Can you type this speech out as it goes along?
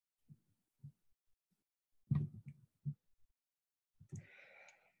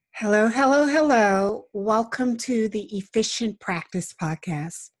Hello, hello, hello. Welcome to the Efficient Practice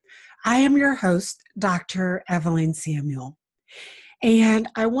Podcast. I am your host, Dr. Evelyn Samuel. And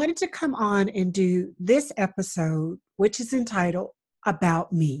I wanted to come on and do this episode, which is entitled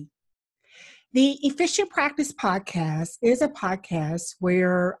About Me. The Efficient Practice Podcast is a podcast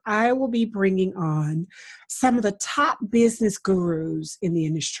where I will be bringing on some of the top business gurus in the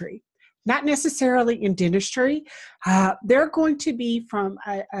industry. Not necessarily in dentistry. They're going to be from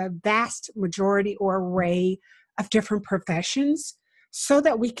a vast majority or array of different professions so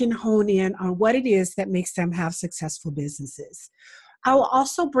that we can hone in on what it is that makes them have successful businesses. I will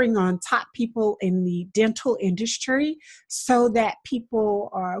also bring on top people in the dental industry so that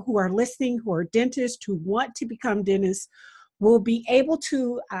people who are listening, who are dentists, who want to become dentists, will be able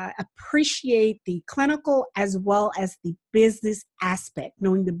to appreciate the clinical as well as the business aspect,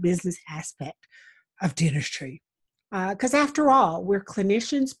 knowing the business aspect of dentistry. Because after all, we're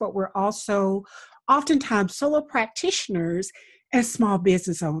clinicians, but we're also oftentimes solo practitioners and small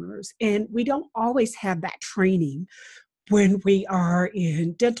business owners. And we don't always have that training when we are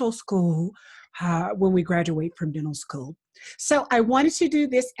in dental school, when we graduate from dental school. So I wanted to do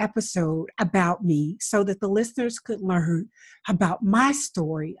this episode about me so that the listeners could learn about my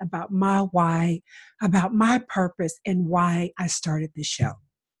story, about my why, about my purpose, and why I started this show.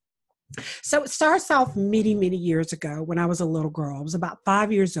 So it starts off many, many years ago when I was a little girl. I was about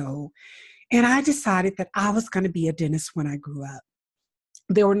 5 years old, and I decided that I was going to be a dentist when I grew up.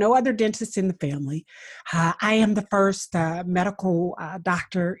 There were no other dentists in the family. I am the first medical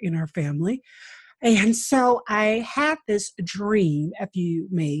doctor in our family. And so I had this dream, if you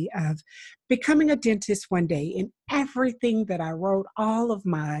may, of becoming a dentist one day. And everything that I wrote, all of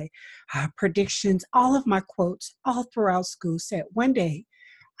my predictions, all of my quotes, all throughout school said one day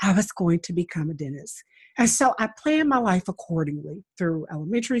I was going to become a dentist. And so I planned my life accordingly through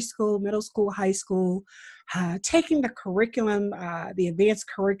elementary school, middle school, high school, taking the curriculum, the advanced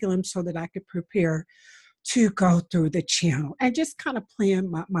curriculum so that I could prepare to go through the channel and just kind of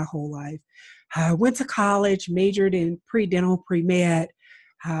plan my whole life. Went to college, majored in pre-dental, pre-med,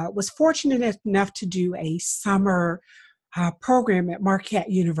 was fortunate enough to do a summer program at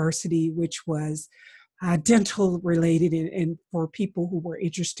Marquette University, which was dental related and for people who were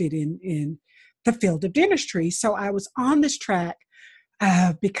interested in the field of dentistry. So I was on this track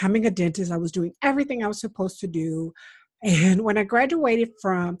of becoming a dentist. I was doing everything I was supposed to do. And when I graduated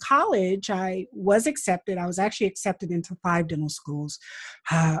from college, I was accepted. I was actually accepted into 5 dental schools.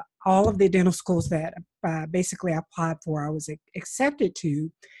 All of the dental schools that basically I applied for, I was accepted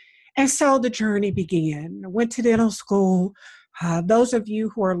to. And so the journey began. I went to dental school. Those of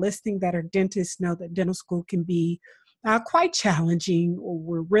you who are listening that are dentists know that dental school can be quite challenging.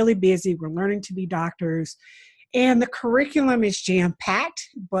 We're really busy. We're learning to be doctors. And the curriculum is jam-packed,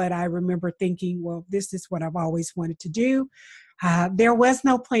 but I remember thinking, well, this is what I've always wanted to do. There was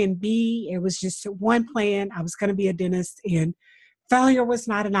no plan B. It was just one plan. I was going to be a dentist, and failure was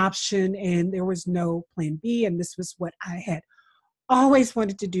not an option, and there was no plan B, and this was what I had always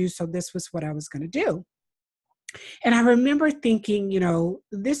wanted to do, so this was what I was going to do. And I remember thinking,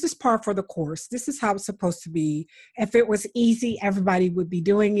 this is par for the course. This is how it's supposed to be. If it was easy, everybody would be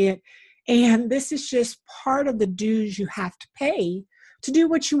doing it. And this is just part of the dues you have to pay to do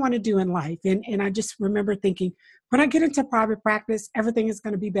what you want to do in life. And I just remember thinking, when I get into private practice, everything is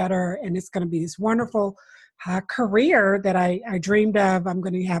going to be better. And it's going to be this wonderful career that I dreamed of. I'm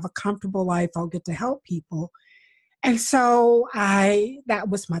going to have a comfortable life. I'll get to help people. And so that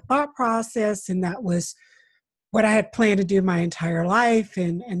was my thought process. And that was what I had planned to do my entire life.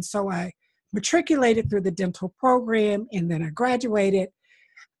 And so I matriculated through the dental program, and then I graduated.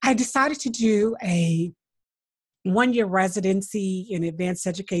 I decided to do a 1-year residency in advanced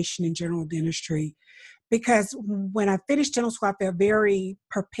education in general dentistry because when I finished dental school, I felt very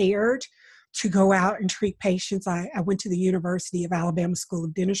prepared to go out and treat patients. I went to the University of Alabama School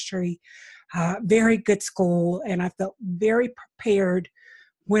of Dentistry, very good school, and I felt very prepared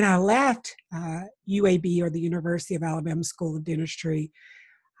when I left UAB, or the University of Alabama School of Dentistry.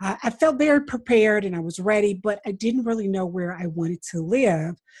 I felt very prepared and I was ready, but I didn't really know where I wanted to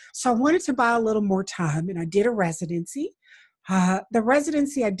live. So I wanted to buy a little more time, and I did a residency. The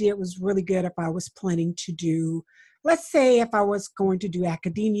residency I did was really good if I was planning to do, let's say if I was going to do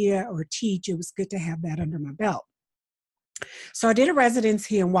academia or teach, it was good to have that under my belt. So I did a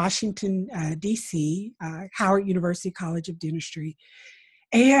residency in Washington, D.C., Howard University College of Dentistry.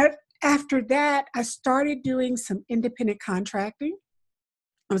 And after that, I started doing some independent contracting.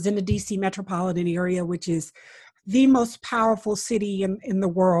 I was in the DC metropolitan area, which is the most powerful city in the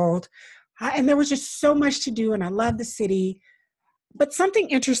world. And there was just so much to do, and I love the city. But something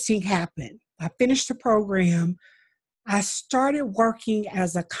interesting happened. I finished the program. I started working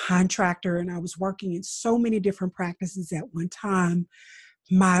as a contractor, and I was working in so many different practices at one time.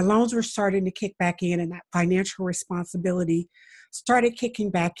 My loans were starting to kick back in, and that financial responsibility started kicking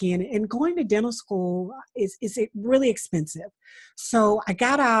back in. And going to dental school is it really expensive. So I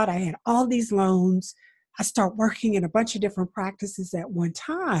got out, I had all these loans. I started working in a bunch of different practices at one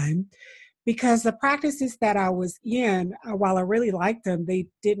time because the practices that I was in, while I really liked them, they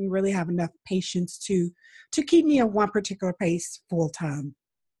didn't really have enough patience to keep me at one particular pace full time.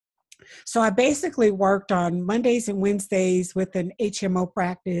 So I basically worked on Mondays and Wednesdays with an HMO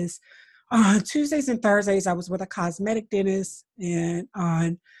practice. On Tuesdays and Thursdays, I was with a cosmetic dentist. And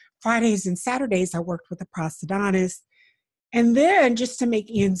on Fridays and Saturdays, I worked with a prosthodontist. And then just to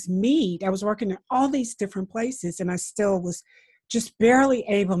make ends meet, I was working in all these different places and I still was just barely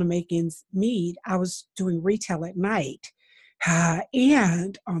able to make ends meet. I was doing retail at night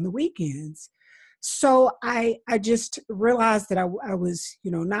and on the weekends. So I just realized that I was,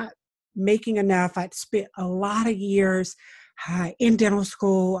 not making enough. I'd spent a lot of years in dental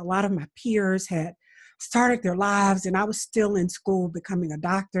school. A lot of my peers had started their lives, and I was still in school becoming a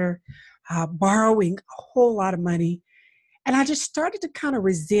doctor, borrowing a whole lot of money. And I just started to kind of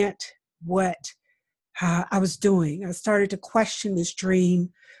resent what I was doing. I started to question this dream,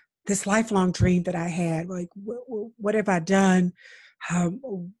 this lifelong dream that I had. Like, what have I done?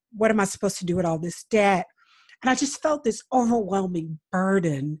 What am I supposed to do with all this debt? And I just felt this overwhelming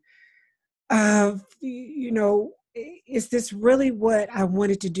burden of, is this really what I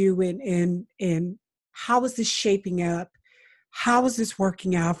wanted to do? And how is this shaping up? How is this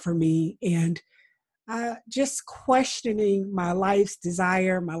working out for me? And just questioning my life's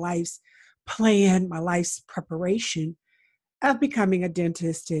desire, my life's plan, my life's preparation of becoming a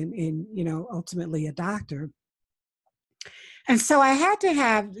dentist and ultimately a doctor. And so I had to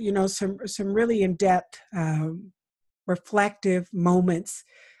have, some really in-depth, reflective moments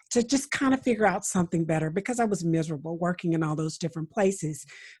to just kind of figure out something better because I was miserable working in all those different places.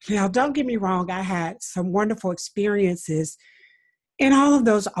 Now, don't get me wrong, I had some wonderful experiences in all of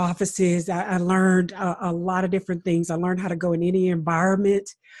those offices. I learned a lot of different things. I learned how to go in any environment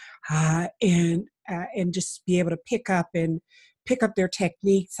and just be able to pick up their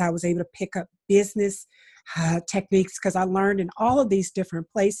techniques. I was able to pick up business techniques because I learned in all of these different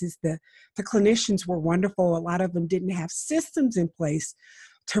places. The clinicians were wonderful. A lot of them didn't have systems in place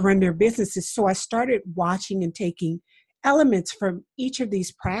to run their businesses. So I started watching and taking elements from each of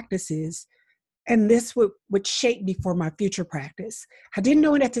these practices, and this would shape me for my future practice. I didn't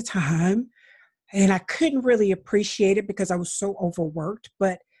know it at the time, and I couldn't really appreciate it because I was so overworked,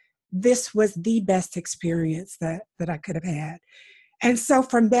 but this was the best experience that I could have had. And so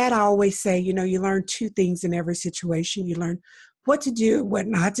from that, I always say, you learn two things in every situation. You learn what to do, what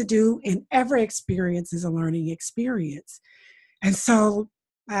not to do, and every experience is a learning experience. And so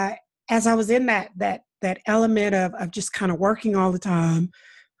as I was in that element of just kind of working all the time,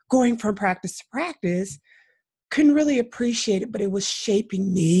 going from practice to practice, couldn't really appreciate it, but it was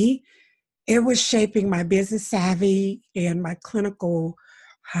shaping me. It was shaping my business savvy and my clinical,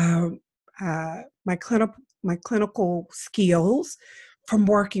 um, my clinical skills from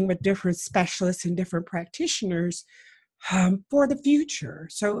working with different specialists and different practitioners for the future.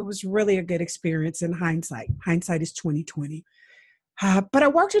 So it was really a good experience in hindsight. Hindsight is 2020. But I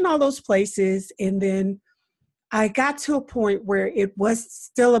worked in all those places, and then I got to a point where it was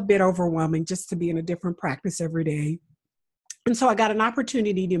still a bit overwhelming just to be in a different practice every day. And so I got an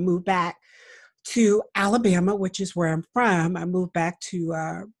opportunity to move back to Alabama, which is where I'm from. I moved back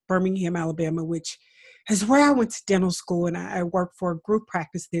to Birmingham, Alabama, which is where I went to dental school, and I worked for a group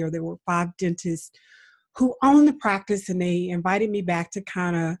practice there. There were 5 dentists who owned the practice, and they invited me back to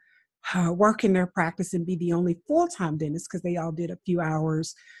kind of work in their practice and be the only full-time dentist because they all did a few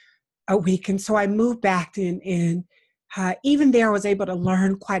hours a week. And so I moved back in, and even there I was able to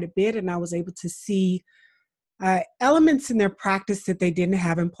learn quite a bit, and I was able to see elements in their practice that they didn't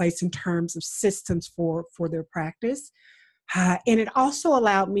have in place in terms of systems for their practice. And it also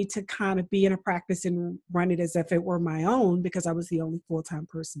allowed me to kind of be in a practice and run it as if it were my own because I was the only full-time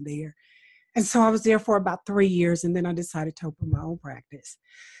person there. And so I was there for about 3 years, and then I decided to open my own practice.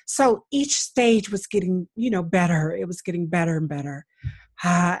 So each stage was getting, better. It was getting better and better.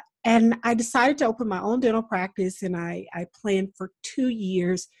 And I decided to open my own dental practice, and I planned for 2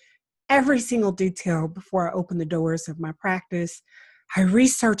 years every single detail before I opened the doors of my practice. I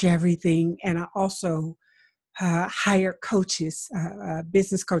researched everything, and I also hired coaches,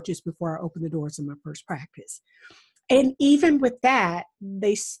 business coaches, before I opened the doors of my first practice. And even with that,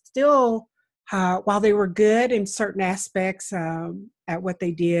 they still while they were good in certain aspects at what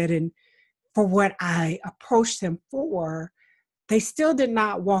they did and for what I approached them for, they still did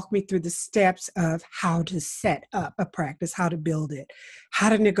not walk me through the steps of how to set up a practice, how to build it, how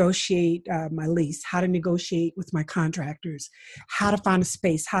to negotiate my lease, how to negotiate with my contractors, how to find a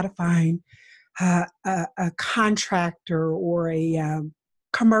space, how to find a contractor or a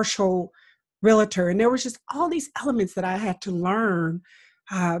commercial realtor. And there was just all these elements that I had to learn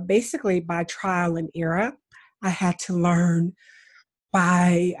basically by trial and error. I had to learn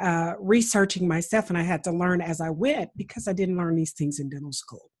by researching myself, and I had to learn as I went because I didn't learn these things in dental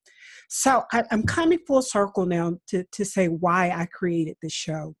school. So I'm coming full circle now to say why I created this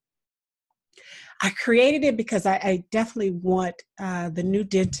show. I created it because I definitely want the new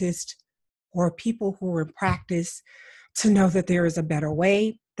dentist or people who are in practice to know that there is a better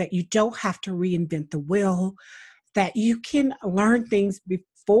way, that you don't have to reinvent the wheel, that you can learn things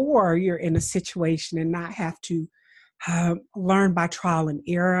before you're in a situation and not have to learn by trial and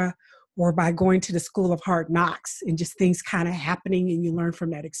error or by going to the school of hard knocks and just things kind of happening and you learn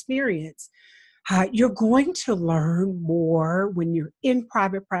from that experience. You're going to learn more when you're in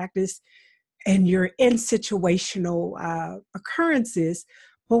private practice and you're in situational occurrences,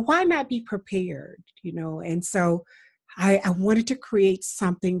 but why not be prepared, you know? And so I wanted to create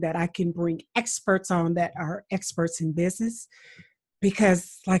something that I can bring experts on that are experts in business.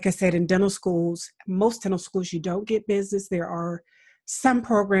 Because like I said, in dental schools, most dental schools, you don't get business. There are some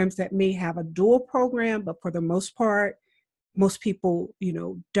programs that may have a dual program, but for the most part, most people, you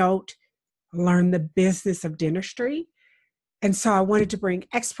know, don't learn the business of dentistry. And so I wanted to bring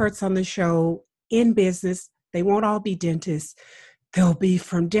experts on the show in business. They won't all be dentists. They'll be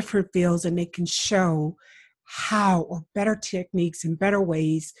from different fields and they can show how or better techniques and better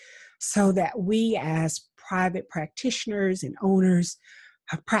ways so that we as private practitioners and owners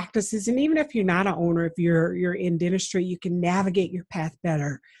of practices, and even if you're not an owner, if you're in dentistry, you can navigate your path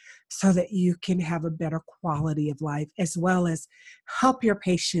better so that you can have a better quality of life as well as help your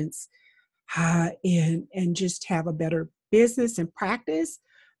patients and just have a better business and practice,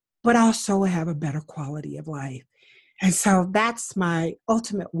 but also have a better quality of life. And so that's my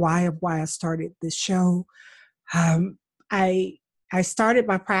ultimate why of why I started this show. Um, I started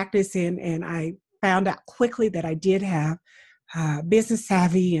my practice and I found out quickly that I did have business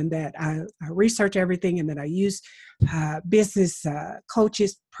savvy and that I research everything and that I use business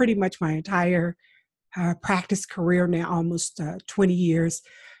coaches pretty much my entire practice career now, almost 20 years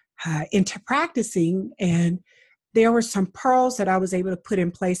into practicing. And there were some pearls that I was able to put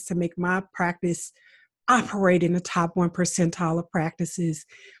in place to make my practice operate in the top 1 percentile of practices.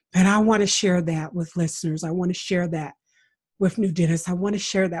 And I want to share that with listeners. I want to share that with new dentists. I want to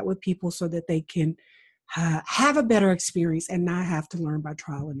share that with people so that they can have a better experience and not have to learn by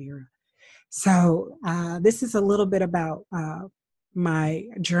trial and error. So this is a little bit about my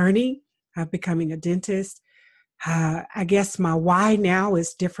journey of becoming a dentist. I guess my why now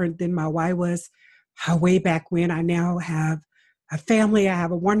is different than my why was way back when. I now have a family. I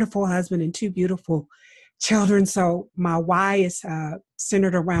have a wonderful husband and 2 beautiful children. So my why is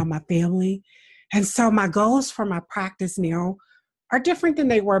centered around my family. And so my goals for my practice now are different than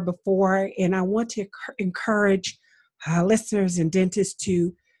they were before. And I want to encourage listeners and dentists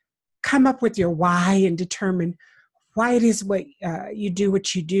to come up with your why and determine why it is what you do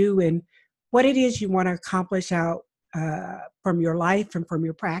what you do and what it is you want to accomplish out from your life and from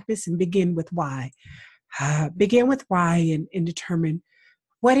your practice, and begin with why. Begin with why and determine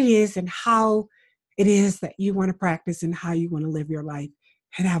what it is and how it is that you want to practice and how you want to live your life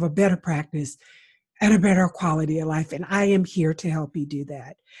and have a better practice and a better quality of life. And I am here to help you do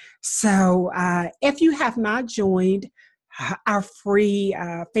that. So if you have not joined our free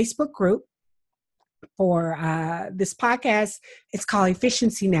Facebook group for this podcast, it's called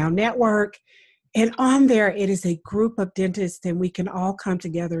Efficiency Now Network. And on there, it is a group of dentists, and we can all come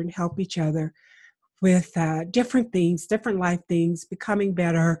together and help each other with different things, different life things, becoming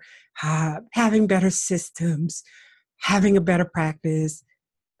better, having better systems, having a better practice,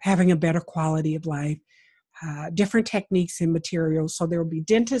 having a better quality of life, different techniques and materials. So there will be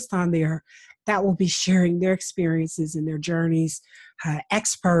dentists on there that will be sharing their experiences and their journeys,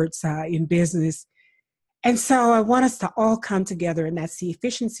 experts in business. And so I want us to all come together, and that's the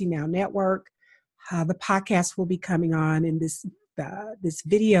Efficiency Now Network. The podcast will be coming on in this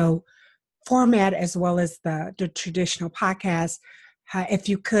video format as well as the traditional podcast. If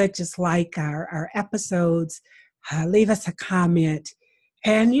you could just like our episodes, leave us a comment.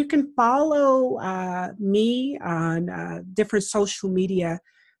 And you can follow me on different social media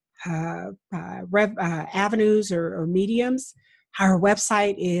avenues or mediums. Our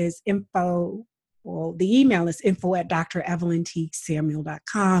website is the email is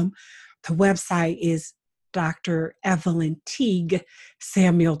info@drevelynteaguesamuel.com. The website is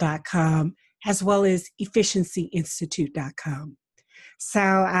drevelynteaguesamuel.com, as well as efficiencyinstitute.com.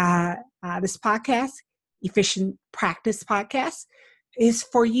 So this podcast, Efficient Practice Podcast, is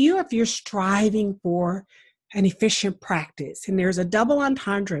for you if you're striving for an efficient practice. And there's a double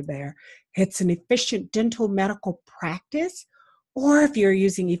entendre there. It's an efficient dental medical practice, or if you're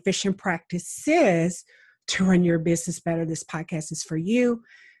using efficient practices to run your business better, this podcast is for you.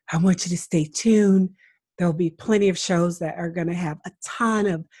 I want you to stay tuned. There'll be plenty of shows that are going to have a ton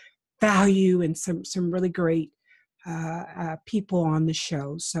of value and some really great people on the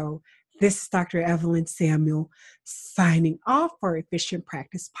show. So this is Dr. Evelyn Samuel signing off for Efficient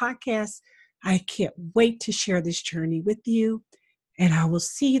Practice Podcast. I can't wait to share this journey with you, and I will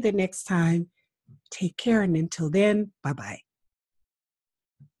see you the next time. Take care, and until then, bye-bye.